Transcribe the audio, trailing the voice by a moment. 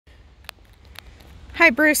Hi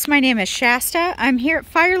Bruce, my name is Shasta. I'm here at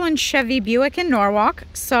Firelands Chevy Buick in Norwalk.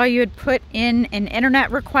 Saw you had put in an internet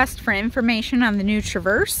request for information on the new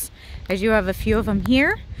Traverse. I do have a few of them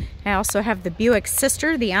here. I also have the Buick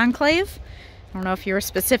sister, the Enclave. I don't know if you were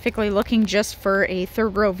specifically looking just for a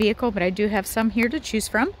third row vehicle, but I do have some here to choose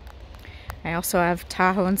from. I also have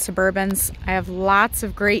Tahoe and Suburbans. I have lots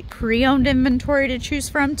of great pre-owned inventory to choose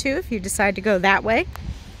from too if you decide to go that way.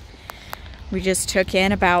 We just took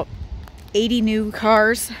in about 80 new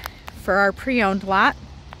cars for our pre-owned lot.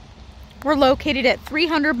 We're located at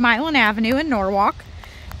 300 Milan Avenue in Norwalk.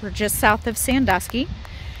 We're just south of Sandusky.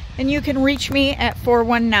 And you can reach me at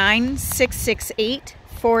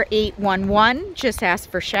 419-668-4811. Just ask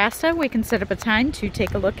for Shasta. We can set up a time to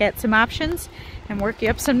take a look at some options and work you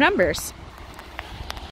up some numbers.